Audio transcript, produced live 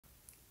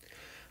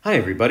Hi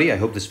everybody, I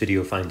hope this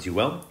video finds you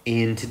well.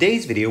 In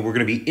today's video, we're going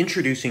to be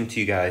introducing to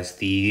you guys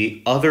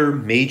the other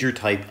major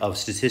type of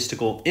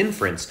statistical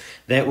inference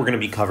that we're going to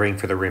be covering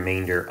for the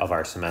remainder of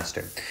our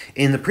semester.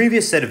 In the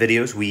previous set of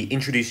videos, we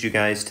introduced you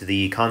guys to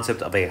the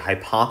concept of a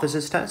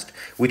hypothesis test,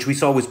 which we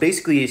saw was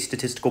basically a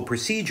statistical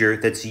procedure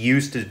that's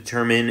used to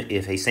determine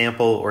if a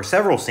sample or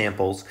several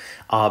samples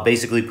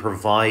basically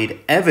provide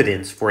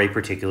evidence for a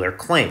particular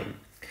claim.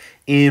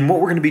 In what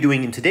we're going to be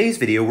doing in today's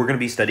video, we're going to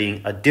be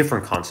studying a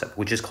different concept,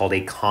 which is called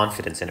a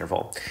confidence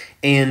interval.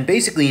 And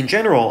basically, in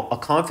general, a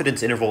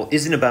confidence interval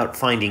isn't about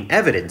finding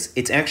evidence.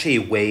 It's actually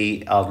a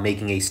way of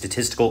making a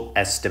statistical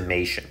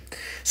estimation.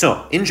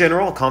 So, in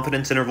general, a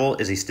confidence interval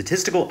is a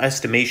statistical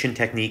estimation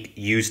technique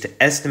used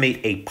to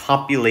estimate a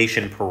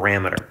population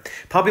parameter.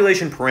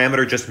 Population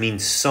parameter just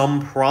means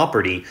some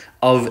property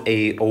of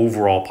an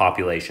overall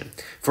population.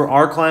 For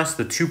our class,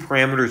 the two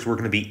parameters we're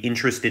going to be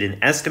interested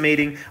in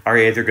estimating are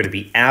either going to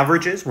be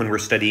averages when we're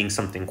studying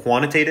something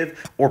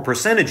quantitative or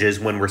percentages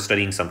when we're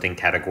studying something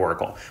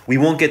categorical. We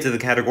won't get to the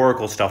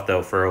categorical stuff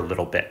though for a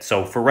little bit.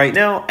 So for right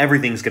now,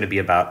 everything's going to be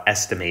about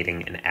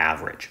estimating an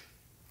average.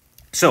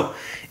 So,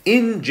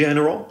 in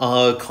general,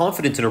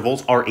 confidence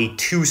intervals are a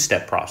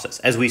two-step process.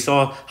 As we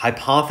saw,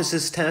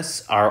 hypothesis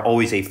tests are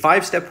always a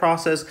five-step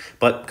process,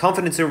 but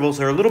confidence intervals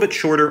are a little bit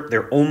shorter.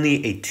 They're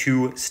only a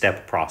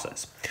two-step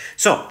process.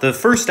 So, the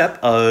first step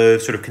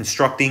of sort of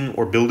constructing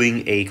or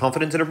building a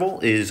confidence interval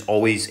is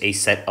always a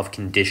set of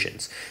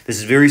conditions. This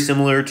is very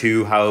similar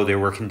to how there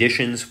were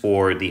conditions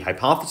for the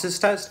hypothesis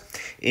test.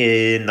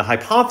 In the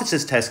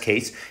hypothesis test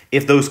case,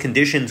 if those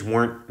conditions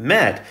weren't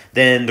met,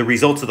 then the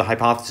results of the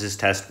hypothesis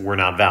test were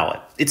not valid.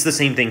 It's the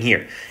same thing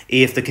here.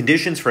 If the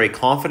conditions for a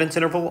confidence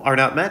interval are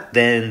not met,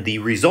 then the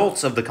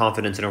results of the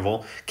confidence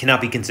interval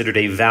cannot be considered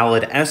a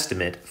valid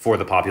estimate for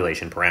the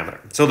population parameter.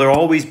 So there'll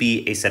always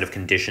be a set of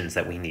conditions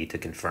that we need to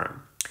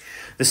confirm.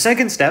 The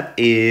second step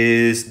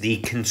is the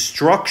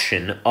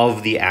construction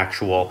of the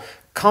actual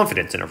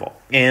confidence interval.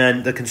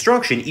 And the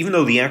construction, even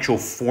though the actual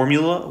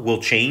formula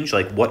will change,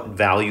 like what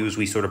values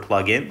we sort of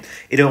plug in,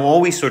 it'll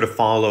always sort of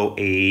follow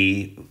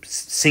a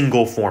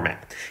single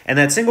format. And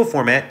that single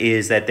format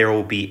is that there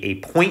will be a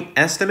point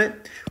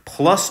estimate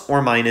plus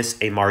or minus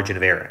a margin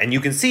of error. And you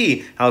can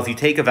see how if you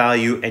take a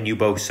value and you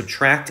both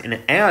subtract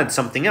and add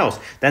something else,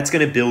 that's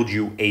going to build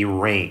you a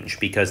range,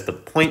 because the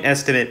point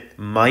estimate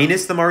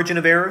minus the margin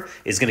of error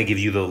is going to give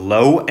you the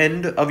low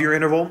end of your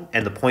interval,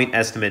 and the point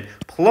estimate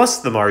plus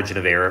the margin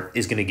of error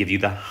is going to give you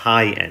the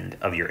high end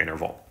of your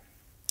interval.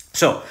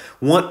 So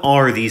what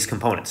are these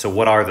components? So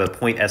what are the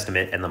point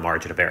estimate and the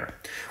margin of error?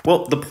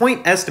 Well, the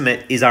point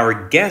estimate is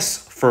our guess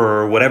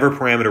for whatever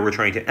parameter we're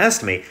trying to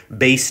estimate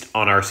based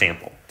on our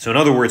sample. So in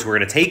other words, we're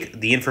going to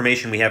take the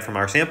information we have from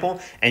our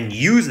sample and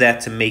use that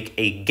to make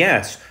a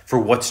guess for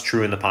what's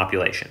true in the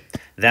population.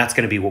 That's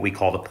going to be what we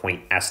call the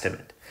point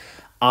estimate.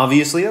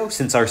 Obviously, though,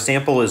 since our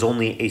sample is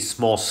only a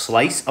small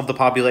slice of the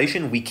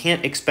population, we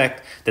can't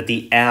expect that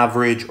the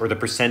average or the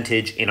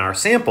percentage in our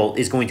sample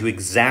is going to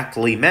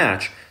exactly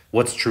match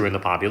what's true in the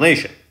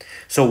population.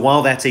 So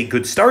while that's a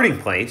good starting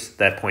place,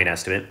 that point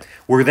estimate,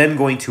 we're then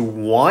going to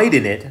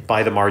widen it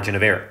by the margin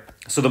of error.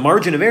 So the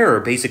margin of error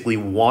basically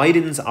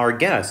widens our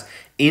guess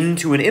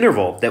into an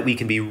interval that we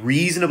can be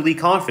reasonably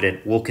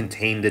confident will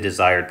contain the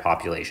desired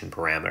population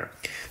parameter.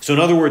 So in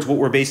other words, what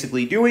we're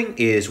basically doing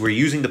is we're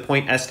using the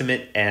point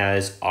estimate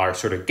as our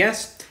sort of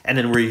guess, and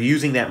then we're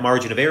using that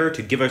margin of error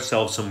to give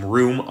ourselves some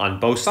room on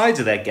both sides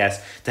of that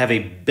guess to have a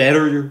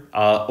better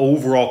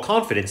overall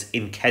confidence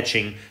in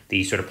catching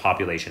the sort of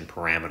population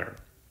parameter.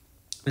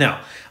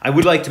 Now, I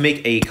would like to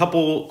make a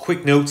couple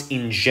quick notes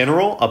in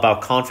general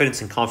about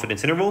confidence and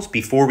confidence intervals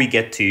before we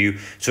get to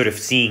sort of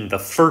seeing the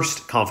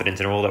first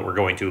confidence interval that we're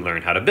going to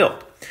learn how to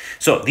build.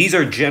 So these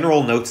are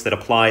general notes that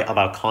apply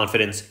about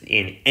confidence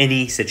in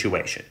any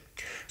situation.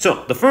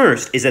 So the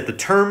first is that the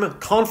term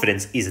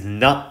confidence is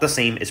not the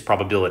same as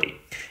probability.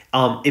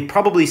 It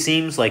probably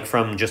seems like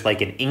from just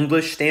like an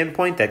English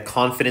standpoint that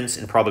confidence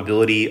and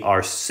probability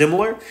are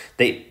similar.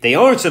 They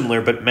are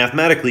similar, but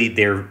mathematically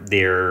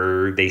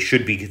they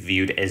should be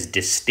viewed as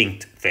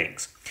distinct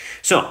things.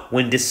 So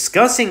when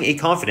discussing a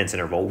confidence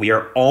interval, we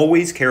are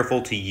always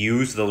careful to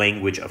use the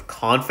language of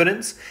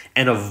confidence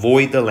and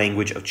avoid the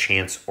language of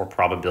chance or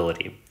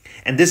probability.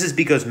 And this is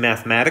because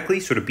mathematically,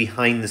 sort of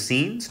behind the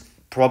scenes,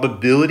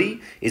 probability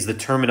is the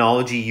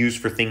terminology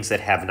used for things that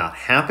have not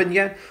happened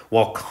yet,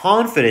 while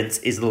confidence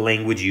is the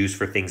language used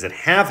for things that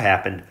have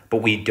happened,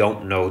 but we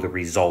don't know the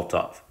result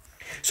of.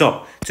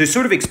 So, to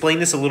sort of explain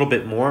this a little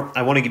bit more,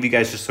 I want to give you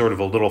guys just sort of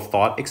a little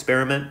thought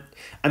experiment.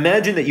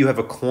 Imagine that you have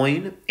a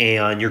coin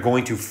and you're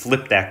going to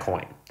flip that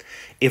coin.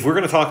 If we're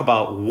going to talk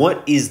about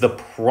what is the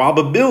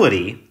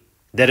probability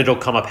that it'll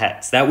come up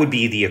heads. That would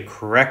be the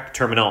correct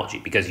terminology,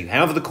 because you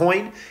have the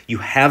coin, you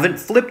haven't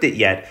flipped it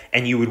yet,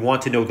 and you would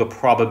want to know the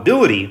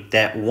probability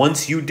that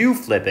once you do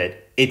flip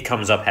it, it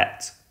comes up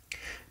heads.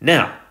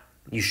 Now,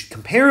 you should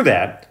compare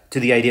that to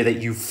the idea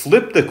that you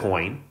flipped the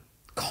coin,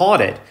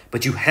 caught it,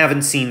 but you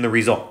haven't seen the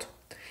result.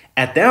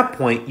 At that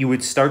point, you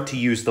would start to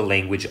use the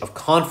language of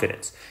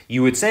confidence.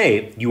 You would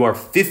say you are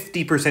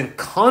 50%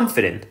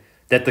 confident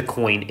that the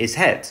coin is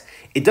heads.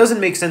 It doesn't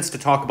make sense to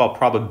talk about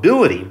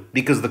probability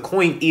because the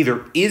coin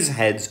either is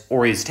heads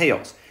or is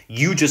tails.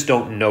 You just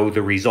don't know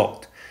the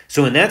result.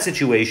 So in that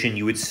situation,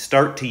 you would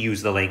start to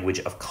use the language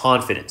of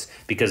confidence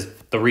because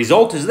the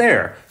result is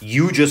there.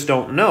 You just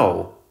don't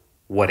know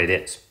what it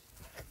is.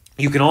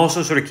 You can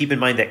also sort of keep in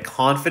mind that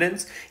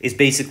confidence is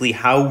basically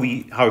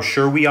how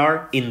sure we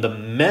are in the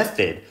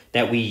method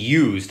that we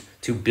used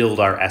to build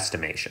our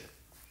estimation.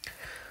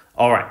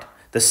 All right.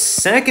 The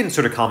second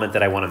sort of comment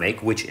that I want to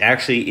make, which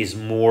actually is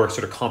more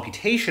sort of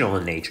computational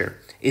in nature,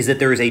 is that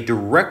there is a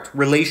direct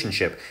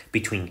relationship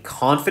between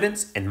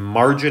confidence and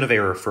margin of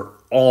error for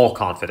all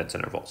confidence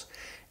intervals.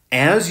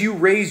 As you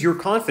raise your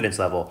confidence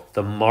level,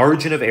 the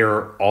margin of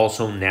error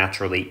also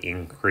naturally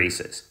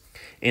increases.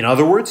 In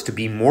other words, to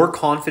be more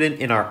confident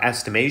in our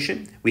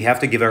estimation, we have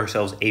to give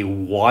ourselves a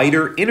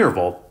wider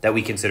interval that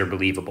we consider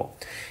believable.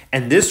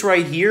 And this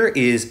right here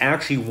is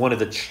actually one of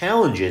the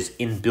challenges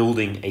in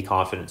building a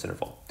confidence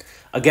interval.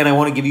 Again, I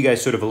want to give you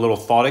guys sort of a little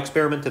thought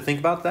experiment to think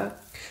about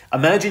that.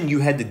 Imagine you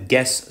had to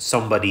guess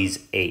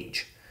somebody's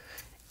age.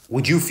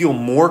 Would you feel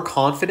more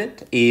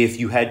confident if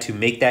you had to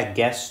make that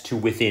guess to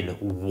within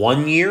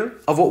 1 year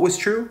of what was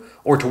true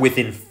or to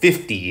within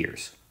 50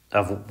 years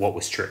of what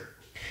was true?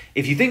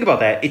 If you think about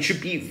that, it should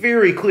be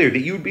very clear that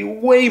you would be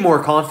way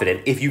more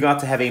confident if you got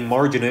to have a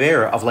margin of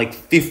error of like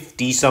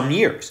 50 some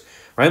years,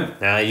 right?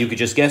 Now you could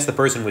just guess the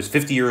person was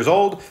 50 years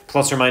old,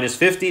 plus or minus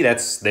 50.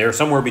 They're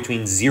somewhere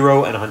between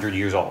 0 and 100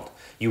 years old.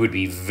 You would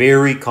be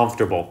very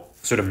comfortable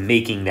sort of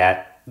making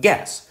that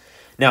guess.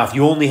 Now, if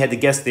you only had to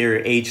guess their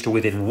age to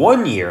within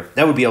 1 year,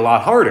 that would be a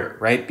lot harder,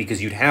 right?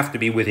 Because you'd have to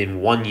be within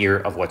 1 year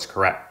of what's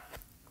correct.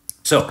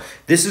 So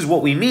this is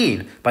what we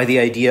mean by the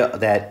idea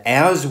that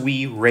as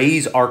we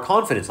raise our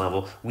confidence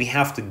level, we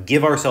have to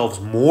give ourselves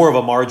more of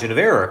a margin of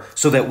error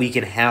so that we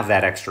can have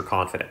that extra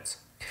confidence.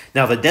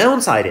 Now, the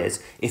downside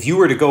is if you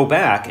were to go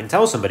back and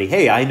tell somebody,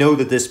 hey, I know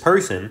that this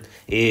person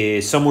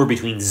is somewhere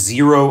between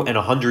 0 and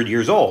 100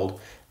 years old,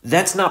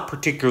 that's not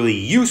particularly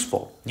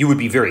useful. You would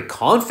be very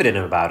confident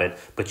about it,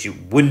 but you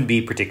wouldn't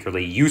be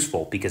particularly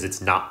useful because it's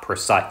not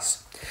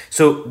precise.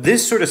 So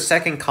this sort of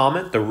second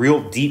comment, the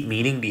real deep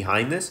meaning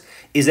behind this,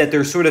 is that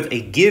there's sort of a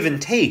give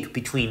and take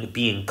between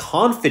being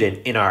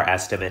confident in our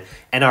estimate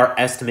and our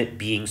estimate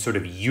being sort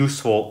of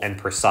useful and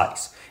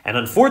precise. And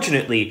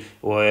unfortunately,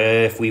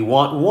 if we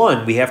want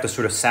one, we have to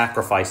sort of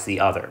sacrifice the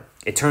other.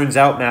 It turns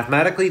out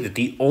mathematically that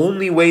the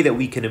only way that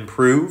we can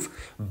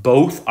improve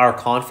both our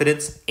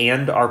confidence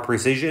and our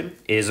precision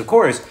is, of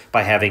course,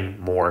 by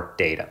having more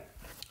data.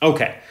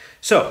 Okay,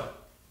 so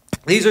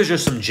these are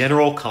just some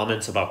general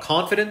comments about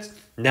confidence.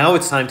 Now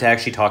it's time to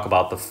actually talk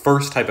about the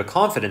first type of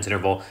confidence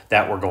interval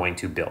that we're going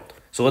to build.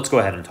 So let's go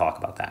ahead and talk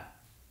about that.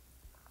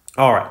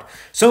 All right,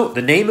 so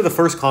the name of the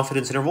first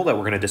confidence interval that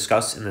we're going to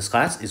discuss in this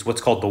class is what's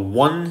called the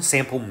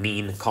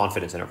one-sample-mean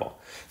confidence interval.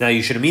 Now,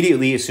 you should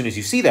immediately, as soon as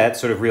you see that,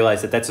 sort of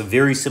realize that that's a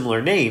very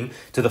similar name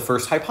to the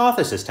first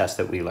hypothesis test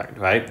that we learned,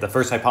 right? The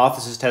first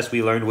hypothesis test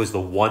we learned was the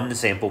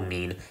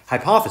one-sample-mean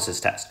hypothesis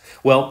test.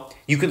 Well,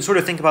 you can sort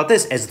of think about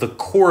this as the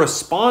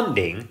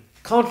corresponding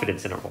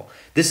confidence interval.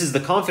 This is the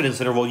confidence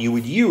interval you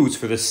would use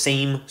for the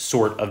same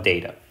sort of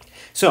data.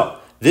 So,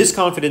 this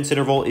confidence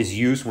interval is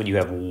used when you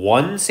have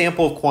one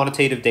sample of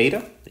quantitative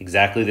data,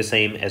 exactly the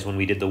same as when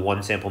we did the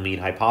one-sample-mean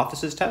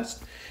hypothesis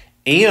test,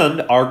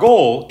 and our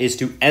goal is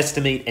to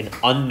estimate an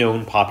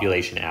unknown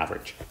population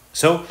average.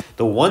 So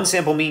the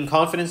one-sample-mean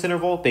confidence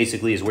interval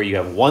basically is where you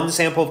have one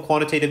sample of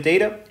quantitative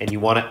data and you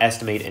want to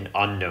estimate an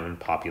unknown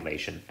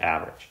population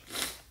average.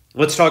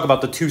 Let's talk about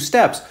the two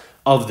steps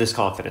of this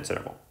confidence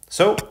interval.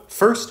 So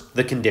first,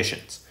 the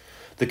conditions.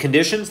 The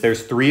conditions,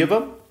 there's 3 of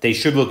them. They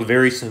should look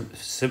very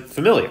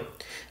familiar.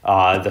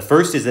 The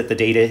first is that the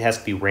data has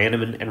to be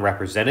random and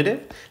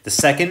representative. The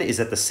second is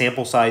that the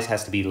sample size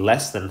has to be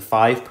less than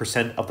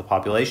 5% of the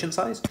population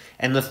size.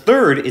 And the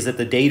third is that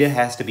the data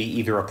has to be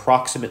either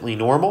approximately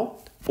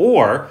normal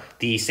or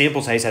the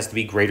sample size has to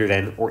be greater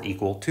than or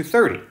equal to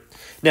 30.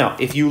 Now,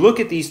 if you look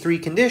at these 3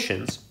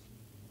 conditions,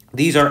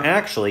 these are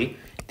actually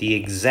the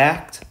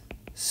exact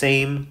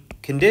same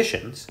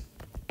conditions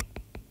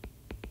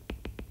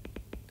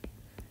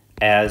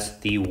as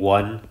the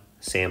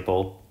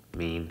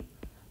one-sample-mean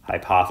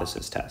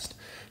hypothesis test.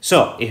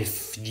 So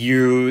if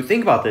you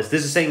think about this,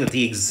 this is saying that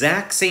the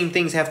exact same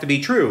things have to be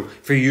true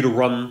for you to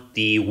run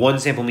the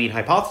one-sample-mean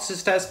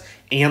hypothesis test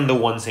and the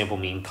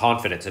one-sample-mean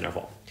confidence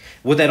interval.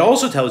 What that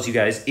also tells you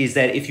guys is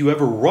that if you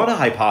ever run a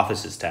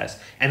hypothesis test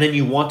and then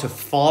you want to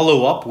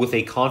follow up with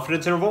a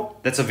confidence interval,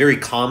 that's a very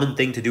common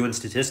thing to do in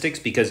statistics,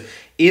 because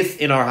if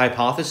in our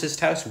hypothesis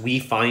test we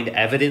find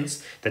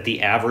evidence that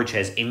the average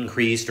has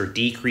increased or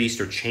decreased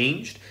or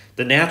changed,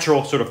 the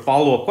natural sort of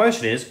follow-up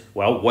question is,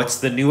 well, what's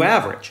the new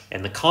average?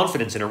 And the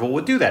confidence interval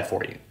would do that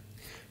for you.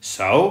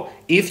 So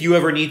if you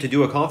ever need to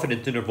do a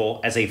confidence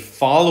interval as a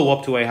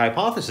follow-up to a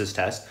hypothesis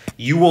test,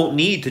 you won't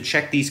need to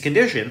check these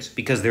conditions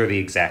because they're the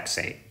exact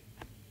same.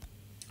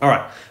 All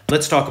right,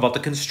 let's talk about the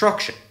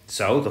construction.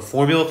 So the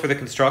formula for the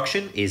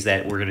construction is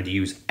that we're going to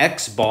use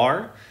x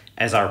bar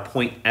as our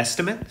point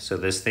estimate. So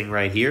this thing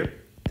right here,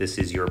 this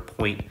is your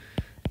point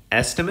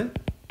estimate.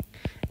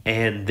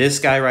 And this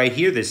guy right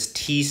here, this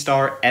t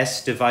star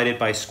s divided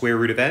by square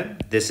root of n,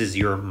 this is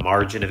your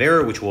margin of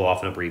error, which we'll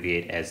often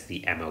abbreviate as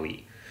the MOE.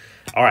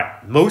 All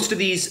right, most of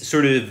these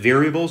sort of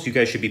variables you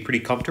guys should be pretty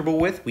comfortable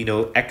with. We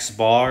know x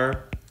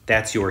bar,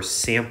 that's your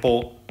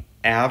sample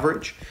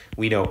average.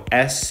 We know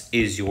S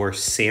is your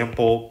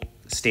sample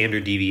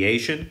standard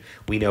deviation.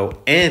 We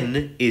know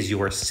N is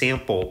your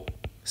sample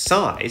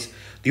size.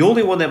 The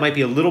only one that might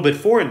be a little bit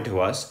foreign to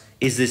us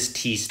is this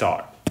T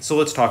star. So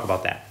let's talk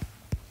about that.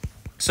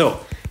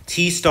 So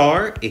T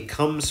star, it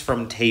comes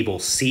from table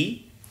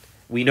C.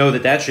 We know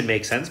that that should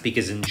make sense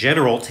because in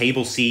general,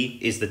 table C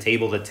is the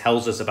table that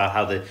tells us about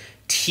how the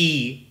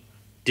T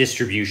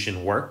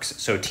distribution works.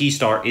 So T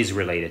star is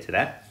related to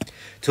that.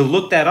 To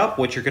look that up,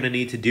 what you're going to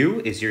need to do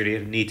is you're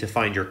going to need to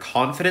find your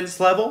confidence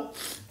level,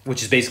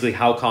 which is basically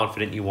how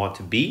confident you want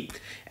to be.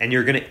 And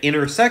you're going to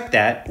intersect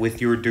that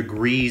with your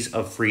degrees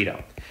of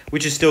freedom,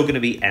 which is still going to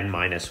be n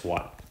minus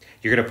 1.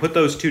 You're going to put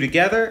those two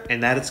together,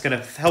 and that is going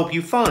to help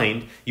you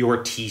find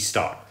your T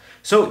star.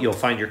 So you'll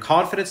find your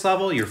confidence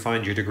level, you'll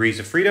find your degrees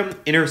of freedom,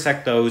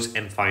 intersect those,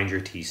 and find your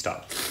T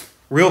star.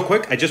 Real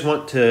quick, I just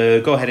want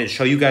to go ahead and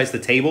show you guys the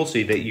table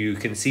so that you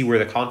can see where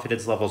the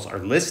confidence levels are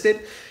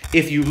listed.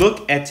 If you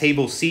look at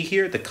table C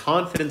here, the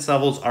confidence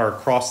levels are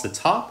across the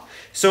top.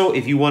 So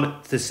if you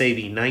want to say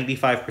be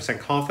 95%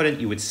 confident,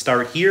 you would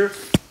start here,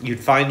 you'd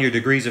find your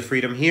degrees of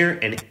freedom here,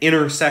 and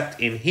intersect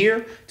in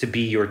here to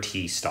be your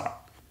T star.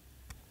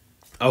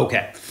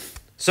 Okay,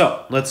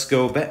 so let's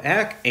go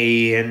back,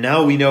 and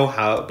now we know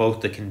how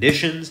both the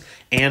conditions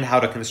and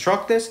how to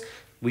construct this.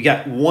 We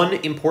got one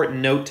important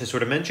note to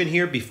sort of mention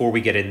here before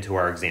we get into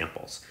our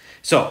examples.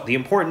 So the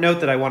important note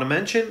that I want to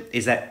mention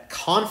is that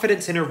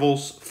confidence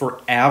intervals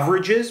for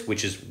averages,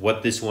 which is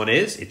what this one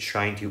is, it's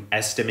trying to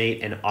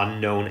estimate an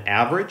unknown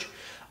average,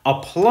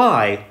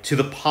 apply to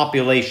the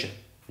population,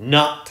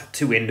 not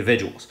to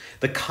individuals.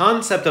 The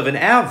concept of an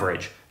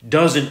average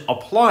doesn't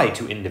apply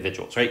to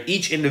individuals, right?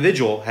 Each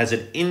individual has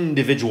an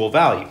individual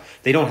value.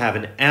 They don't have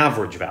an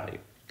average value.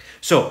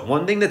 So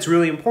one thing that's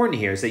really important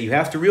here is that you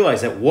have to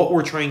realize that what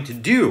we're trying to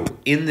do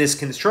in this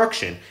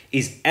construction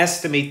is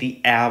estimate the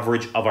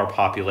average of our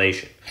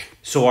population.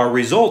 So our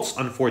results,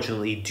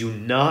 unfortunately, do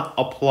not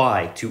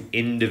apply to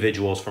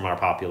individuals from our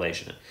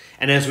population.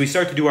 And as we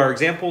start to do our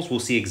examples,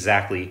 we'll see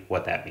exactly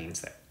what that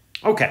means there.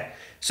 Okay,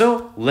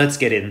 so let's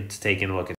get into taking a look at